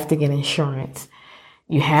 You have to get insurance.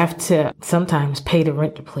 You have to sometimes pay to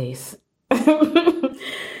rent the place.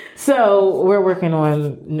 So we're working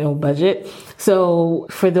on no budget. So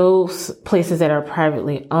for those places that are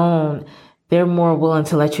privately owned, they're more willing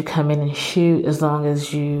to let you come in and shoot as long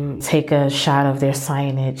as you take a shot of their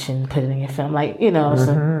signage and put it in your film, like,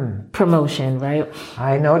 some promotion, right?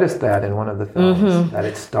 I noticed that in one of the films, that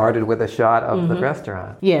it started with a shot of the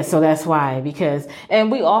restaurant. Yeah, so that's why,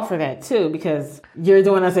 and we offer that too, because you're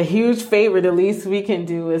doing us a huge favor. The least we can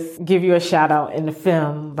do is give you a shout out in the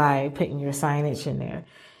film by putting your signage in there.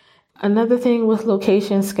 Another thing with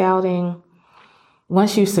location scouting,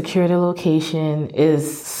 once you secure the location,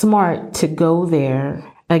 is smart to go there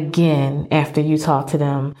again after you talk to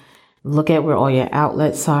them. Look at where all your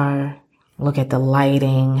outlets are. Look at the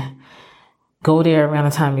lighting. Go there around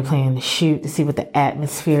the time you're planning to shoot to see what the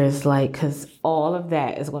atmosphere is like, because all of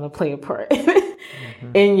that is going to play a part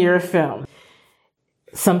in your film.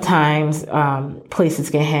 Sometimes places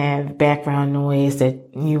can have background noise that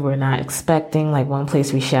you were not expecting. Like one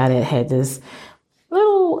place we shot at had this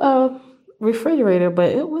little refrigerator,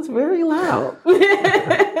 but it was very loud.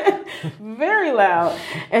 Very loud.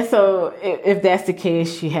 And so if that's the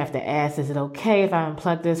case, you have to ask, is it okay if I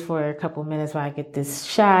unplug this for a couple minutes while I get this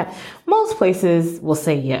shot? Most places will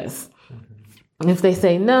say yes. And if they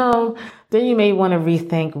say no, then you may want to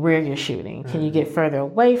rethink where you're shooting. Can you get further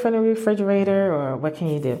away from the refrigerator, or what can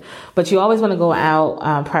you do? But you always want to go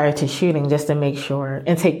out prior to shooting just to make sure,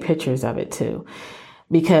 and take pictures of it too.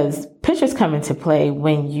 Because pictures come into play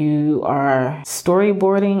when you are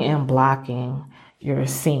storyboarding and blocking your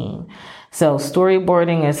scene. So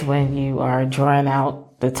storyboarding is when you are drawing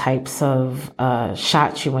out the types of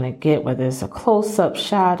shots you want to get, whether it's a close-up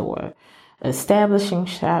shot or establishing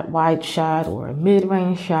shot, wide shot, or a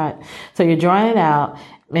mid-range shot. So you're drawing it out,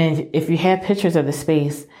 and if you have pictures of the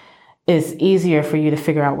space, it's easier for you to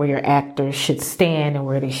figure out where your actors should stand and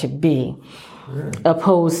where they should be,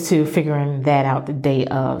 opposed to figuring that out the day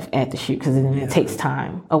of at the shoot, because then it takes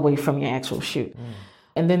time away from your actual shoot.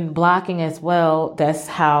 And then blocking as well, that's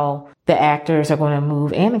how the actors are going to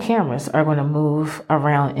move and the cameras are going to move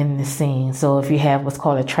around in the scene. So if you have what's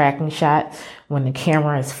called a tracking shot, when the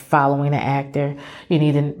camera is following the actor, you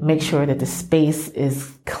need to make sure that the space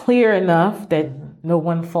is clear enough that no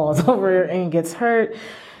one falls over and gets hurt,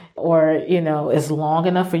 or, is long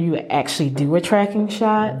enough for you to actually do a tracking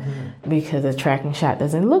shot, because a tracking shot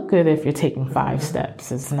doesn't look good if you're taking 5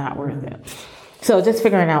 steps. It's not worth it. So just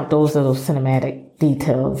figuring out those little cinematic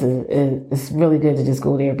details is really good to just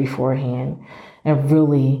go there beforehand and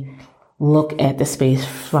really look at the space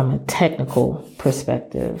from a technical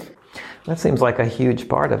perspective. That seems like a huge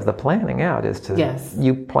part of the planning out is to, yes.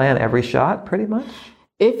 You plan every shot pretty much?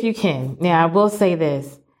 If you can. Now, I will say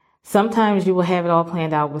this. Sometimes you will have it all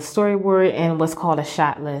planned out with storyboard and what's called a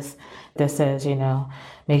shot list that says,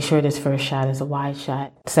 make sure this first shot is a wide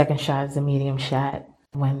shot. Second shot is a medium shot.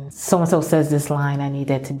 When so-and-so says this line, I need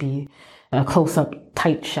that to be a close-up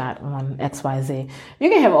tight shot on XYZ. You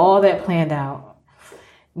can have all that planned out,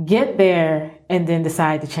 get there, and then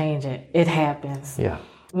decide to change it. It happens. Yeah.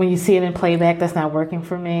 When you see it in playback, that's not working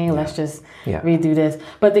for me. Yeah. Let's just redo this.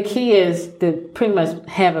 But the key is to pretty much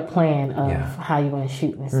have a plan of how you're going to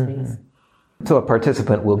shoot in this space. So a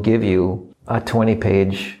participant will give you a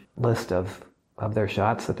 20-page list of their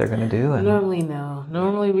shots that they're going to do? And normally, no.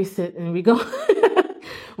 Normally we sit and we go...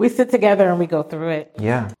 We sit together and we go through it.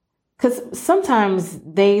 Yeah. Because sometimes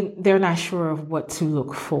they're not sure of what to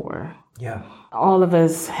look for. Yeah. All of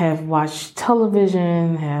us have watched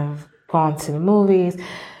television, have gone to the movies,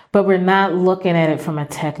 but we're not looking at it from a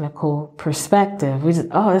technical perspective. We just,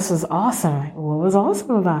 this was awesome. What was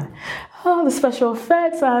awesome about it? Oh, the special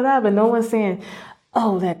effects, but no one's saying,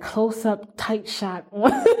 that close-up tight shot.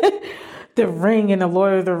 The Ring and the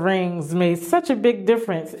Lord of the Rings made such a big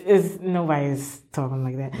difference. Nobody's talking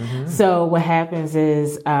like that. Mm-hmm. So what happens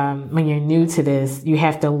is when you're new to this, you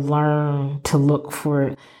have to learn to look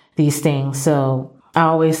for these things. So I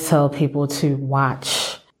always tell people to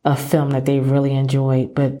watch a film that they really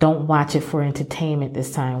enjoyed, but don't watch it for entertainment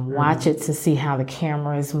this time. Mm-hmm. Watch it to see how the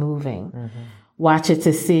camera is moving. Mm-hmm. Watch it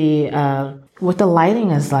to see what the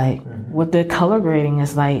lighting is like, what the color grading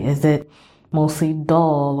is like. Is it mostly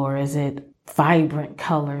dull or is it vibrant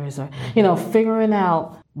colors, or figuring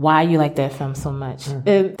out why you like that film so much.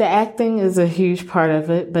 The acting is a huge part of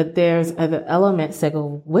it, but there's other elements that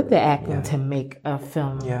go with the acting to make a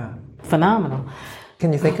film phenomenal.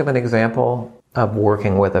 Can you think of an example of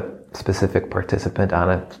working with a specific participant on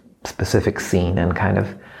a specific scene and kind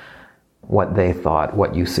of what they thought,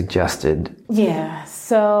 what you suggested? Yeah,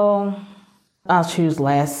 so I'll choose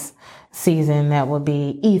last season. That would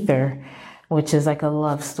be Ether, which is like a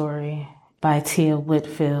love story by Tia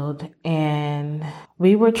Whitfield. And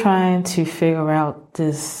we were trying to figure out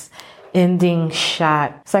this ending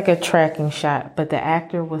shot. It's like a tracking shot, but the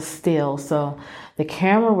actor was still. So the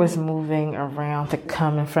camera was moving around to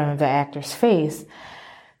come in front of the actor's face.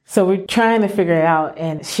 So we're trying to figure it out.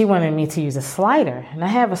 And she wanted me to use a slider. And I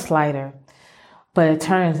have a slider. But it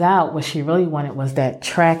turns out what she really wanted was that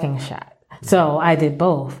tracking shot. So I did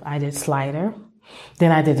both. I did slider.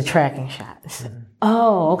 Then I did the tracking shot.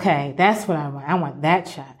 Okay, that's what I want. I want that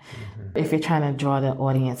shot. If you're trying to draw the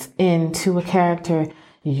audience into a character,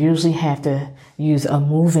 you usually have to use a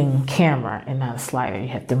moving camera and not a slider. You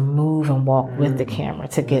have to move and walk with the camera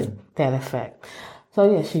to get that effect.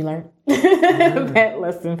 So yeah, she learned that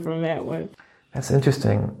lesson from that one. That's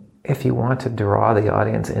interesting. If you want to draw the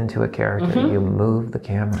audience into a character, you move the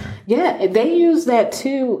camera. Yeah, they use that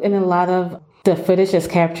too in a lot of the footage that's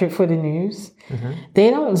captured for the news.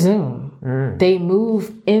 They don't zoom. They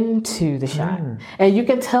move into the shot. And you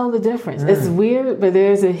can tell the difference. It's weird, but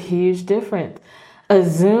there's a huge difference. A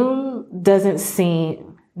zoom doesn't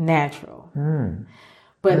seem natural.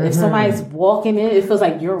 But if somebody's walking in, it feels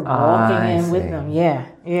like you're walking in with them.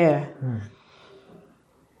 Yeah.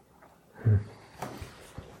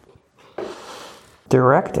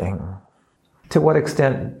 Directing. To what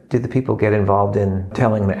extent do the people get involved in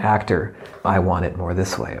telling the actor, I want it more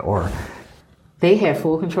this way, or... They have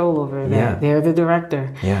full control over that. Yeah. They're the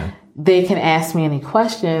director. Yeah. They can ask me any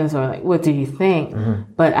questions or like, what do you think?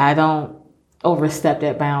 But I don't overstep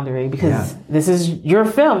that boundary because this is your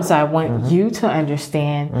film. So I want you to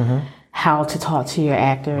understand how to talk to your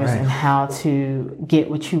actors and how to get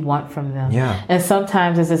what you want from them. Yeah. And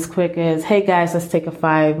sometimes it's as quick as, hey guys, let's take a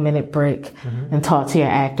 5-minute break and talk to your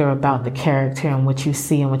actor about the character and what you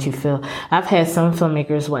see and what you feel. I've had some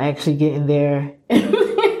filmmakers will actually get in there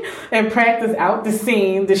and practice out the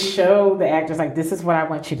scene to show the actors, like, this is what I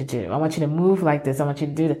want you to do. I want you to move like this. I want you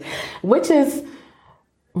to do this, which is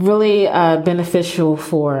really beneficial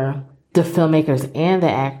for the filmmakers and the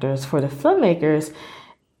actors. For the filmmakers,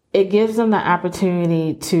 it gives them the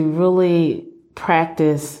opportunity to really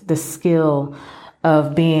practice the skill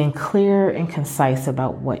of being clear and concise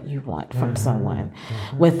about what you want from someone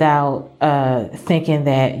without thinking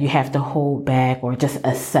that you have to hold back or just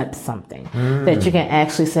accept something. That you can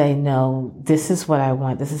actually say, no, this is what I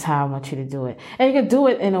want. This is how I want you to do it. And you can do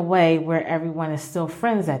it in a way where everyone is still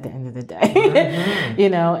friends at the end of the day. You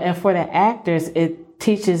know, and for the actors, it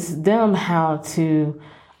teaches them how to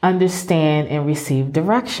understand and receive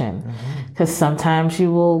direction. Because sometimes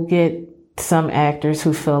you will get some actors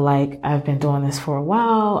who feel like, I've been doing this for a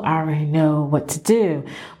while, I already know what to do.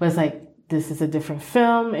 But it's like, this is a different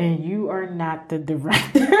film and you are not the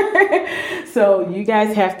director. So you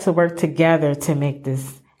guys have to work together to make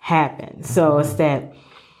this happen. So it's that,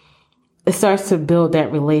 it starts to build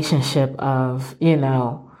that relationship of, you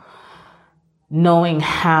know, knowing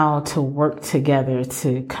how to work together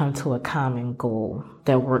to come to a common goal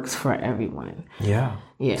that works for everyone. Yeah.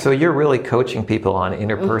 So you're really coaching people on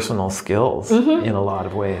interpersonal skills in a lot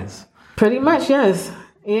of ways. Pretty much, yes.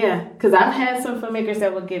 Yeah. Because I've had some filmmakers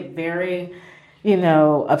that would get very, you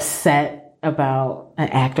know, upset about an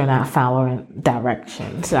actor not following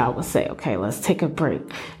direction. So I would say, okay, let's take a break.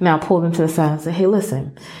 Now pull them to the side and say, hey,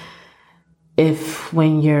 listen, if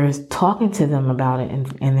when you're talking to them about it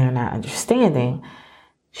and they're not understanding,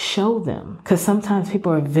 show them. Because sometimes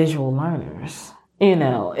people are visual learners. You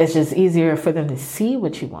know, it's just easier for them to see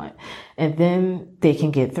what you want. And then they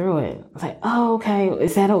can get through it. It's like, oh, okay.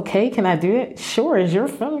 Is that okay? Can I do it? Sure. It's your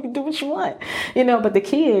film. You can do what you want. You know, but the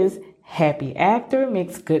key is happy actor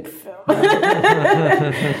makes good film.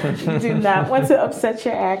 You do not want to upset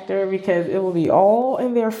your actor because it will be all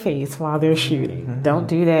in their face while they're shooting. Don't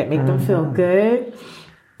do that. Make them feel good.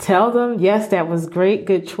 Tell them, yes, that was great,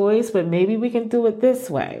 good choice, but maybe we can do it this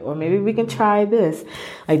way, or maybe we can try this.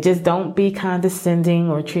 Like, just don't be condescending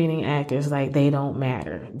or treating actors like they don't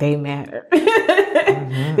matter. They matter.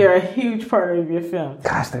 They're a huge part of your film.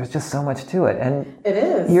 Gosh, there's just so much to it. And it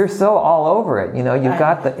is. You're so all over it. You know, you've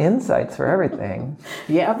got the insights for everything.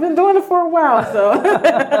 Yeah, I've been doing it for a while,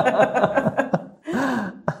 so.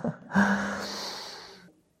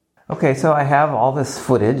 Okay, so I have all this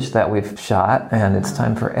footage that we've shot, and it's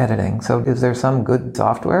time for editing. So is there some good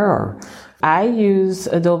software? Or I use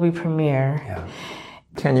Adobe Premiere. Yeah.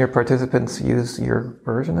 Can your participants use your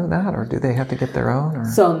version of that, or do they have to get their own? Or?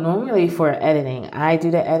 So normally for editing, I do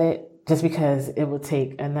the edit just because it will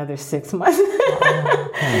take another 6 months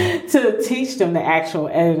to teach them the actual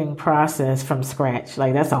editing process from scratch.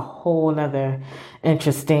 Like, that's a whole nother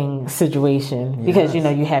interesting situation because, you know,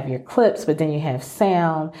 you have your clips, but then you have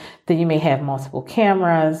sound, then you may have multiple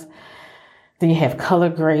cameras, then you have color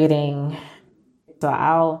grading. So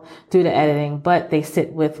I'll do the editing, but they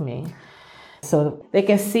sit with me so they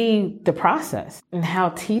can see the process and how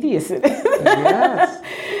tedious it is. Yes.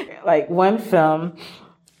 Like one film,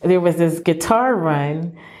 there was this guitar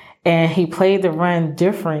run and he played the run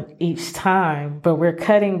different each time, but we're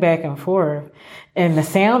cutting back and forth and the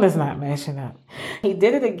sound is not matching up. He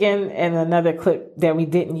did it again in another clip that we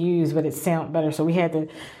didn't use, but it sounded better. So we had to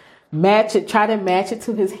try to match it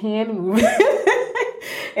to his hand movement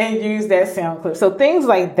and use that sound clip. So things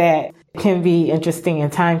like that can be interesting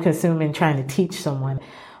and time consuming trying to teach someone.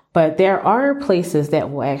 But there are places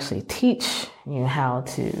that will actually teach you how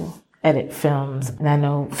to edit films. And I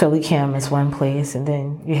know Philly Cam is one place, and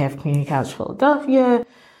then you have Community College Philadelphia,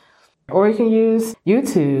 or you can use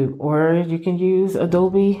YouTube, or you can use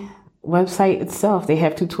Adobe website itself. They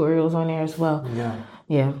have tutorials on there as well.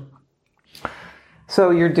 Yeah. So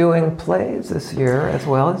you're doing plays this year as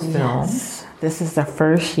well as film. Yes. This is the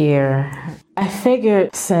first year. I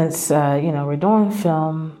figured since, we're doing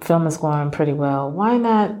film is going pretty well, why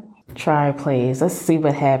not try plays? Let's see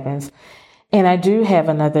what happens. And I do have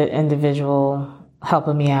another individual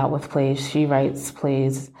helping me out with plays. She writes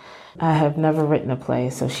plays. I have never written a play,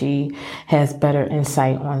 so she has better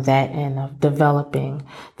insight on that end of developing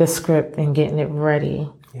the script and getting it ready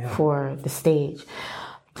for the stage.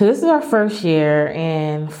 So this is our first year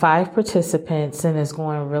and 5 participants, and it's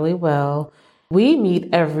going really well. We meet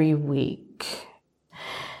every week.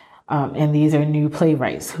 And these are new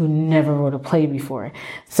playwrights who never wrote a play before.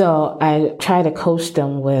 So I try to coach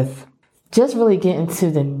them with just really getting to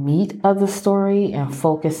the meat of the story and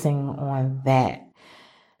focusing on that.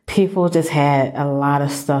 People just had a lot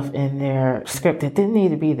of stuff in their script that didn't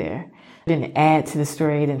need to be there. Didn't add to the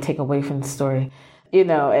story, didn't take away from the story. You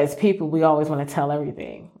know, as people, we always want to tell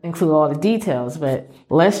everything, include all the details, but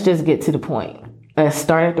let's just get to the point. Let's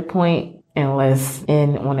start at the point and let's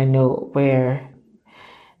end on a note where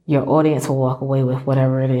your audience will walk away with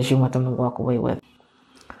whatever it is you want them to walk away with.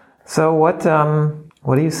 So what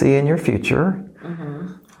do you see in your future?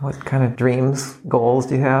 What kind of dreams, goals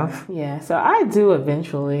do you have? Yeah, so I do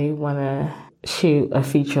eventually want to shoot a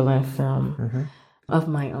feature-length film of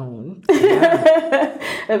my own. Yeah.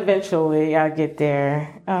 Eventually, I'll get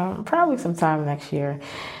there, probably sometime next year.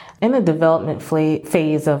 In the development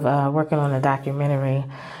phase of working on a documentary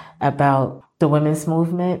about the women's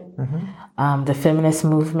movement, the feminist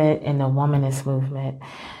movement, and the womanist movement.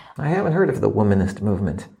 I haven't heard of the womanist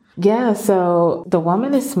movement. Yeah, so the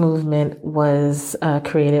womanist movement was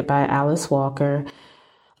created by Alice Walker.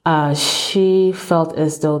 She felt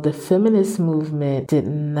as though the feminist movement did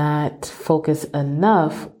not focus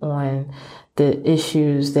enough on the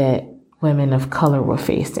issues that women of color were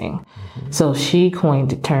facing. So she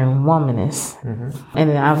coined the term womanist. And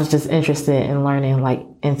then I was just interested in learning, like,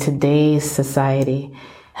 in today's society,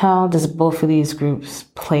 how does both of these groups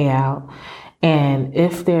play out? And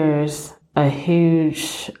if there's a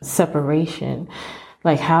huge separation,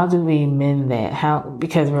 like, how do we mend that?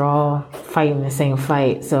 Because we're all fighting the same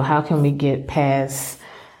fight. So how can we get past,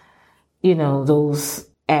 those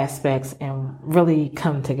aspects and really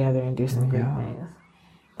come together and do some good things?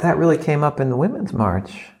 That really came up in the Women's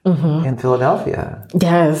March in Philadelphia.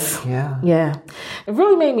 Yes. Yeah. It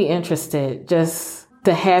really made me interested just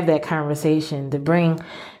to have that conversation, to bring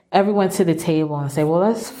everyone to the table and say, well,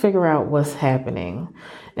 let's figure out what's happening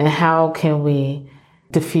and how can we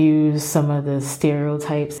diffuse some of the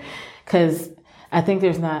stereotypes. Because I think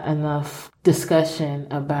there's not enough discussion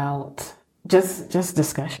about just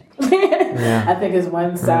discussion. I think as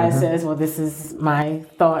one side says, well, this is my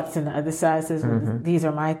thoughts, and the other side says, well, these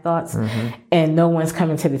are my thoughts. And no one's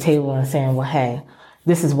coming to the table and saying, well, hey,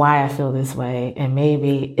 this is why I feel this way. And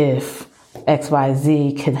maybe if X, Y,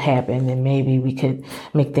 Z could happen, then maybe we could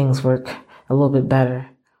make things work a little bit better.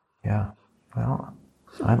 Yeah. Well,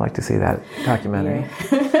 I'd like to see that documentary.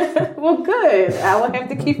 Yeah. Well, good. I will have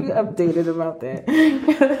to keep you updated about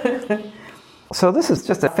that. So this is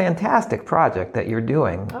just a fantastic project that you're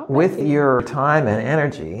doing with your time and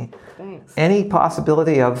energy. Thanks. Any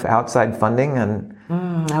possibility of outside funding? And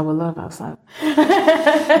I would love outside.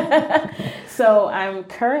 So I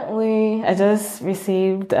just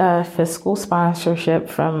received a fiscal sponsorship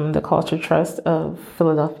from the Culture Trust of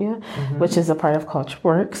Philadelphia, which is a part of Culture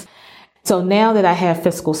Works. So now that I have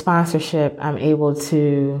fiscal sponsorship, I'm able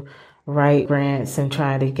to write grants and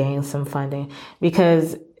try to gain some funding,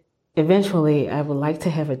 because eventually I would like to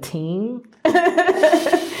have a team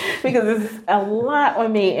because it's a lot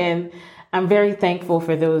on me, and I'm very thankful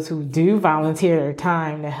for those who do volunteer their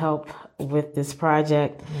time to help with this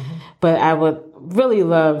project. But I would really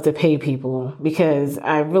love to pay people, because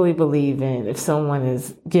I really believe in, if someone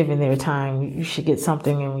is giving their time, you should get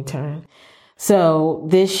something in return. So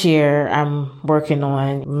this year I'm working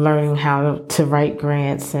on learning how to write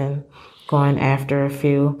grants and going after a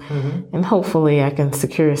few, and hopefully I can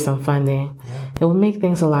secure some funding. It will make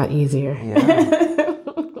things a lot easier.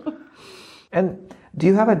 And do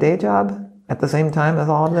you have a day job at the same time as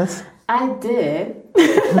all of this? I did.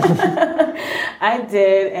 I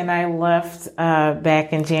did, and I left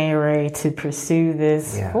back in January to pursue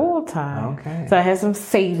this full time. Okay. So I had some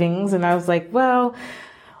savings, and I was like, well,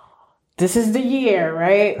 this is the year,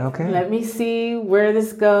 right? Okay. Let me see where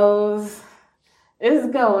this goes. It's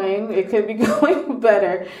going. It could be going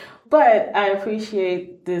better. But I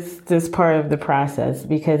appreciate this part of the process,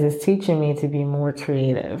 because it's teaching me to be more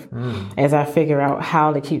creative as I figure out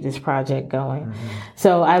how to keep this project going.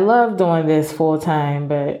 So I love doing this full time,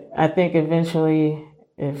 but I think eventually,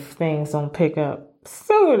 if things don't pick up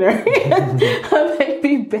sooner, I may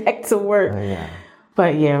be back to work.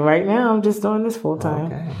 But right now I'm just doing this full time.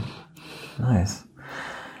 Okay. Nice.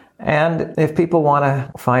 And if people want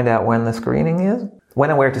to find out when the screening is, when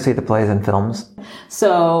and where to see the plays and films?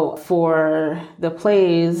 So for the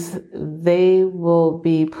plays, they will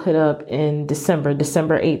be put up in December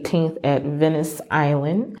 18th at Venice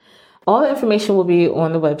Island. All the information will be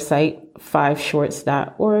on the website,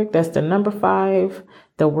 5shorts.org. That's the number 5,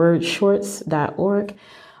 the word shorts.org.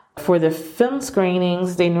 For the film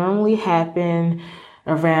screenings, they normally happen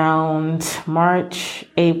around March,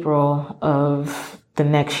 April of the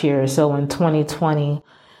next year. So in 2020,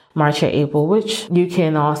 March or April, which you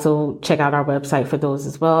can also check out our website for those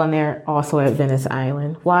as well. And they're also at Venice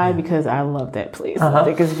Island. Why? Because I love that place. I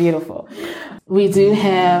think it's beautiful. We do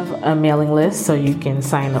have a mailing list, so you can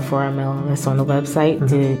sign up for our mailing list on the website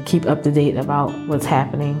to keep up to date about what's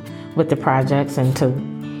happening with the projects, and to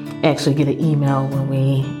actually get an email when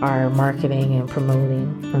we are marketing and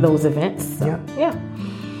promoting those events. So,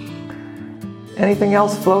 Anything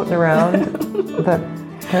else floating around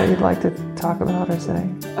that you'd like to talk about or say?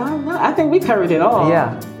 No, I think we covered it all.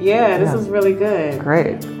 Yeah. Yeah, this is really good.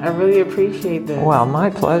 Great. I really appreciate this. Well, my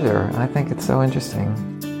pleasure. I think it's so interesting.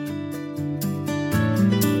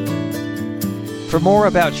 For more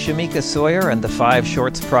about Shameka Sawyer and the 5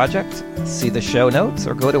 Shorts Project, see the show notes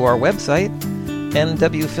or go to our website,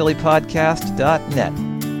 nwphillypodcast.net.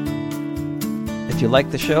 If you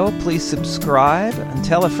like the show, please subscribe and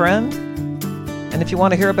tell a friend. And if you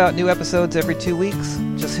want to hear about new episodes every 2 weeks,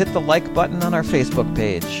 just hit the like button on our Facebook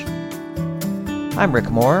page. I'm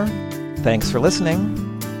Rick Moore. Thanks for listening.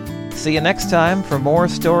 See you next time for more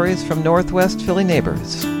stories from Northwest Philly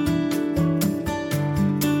neighbors.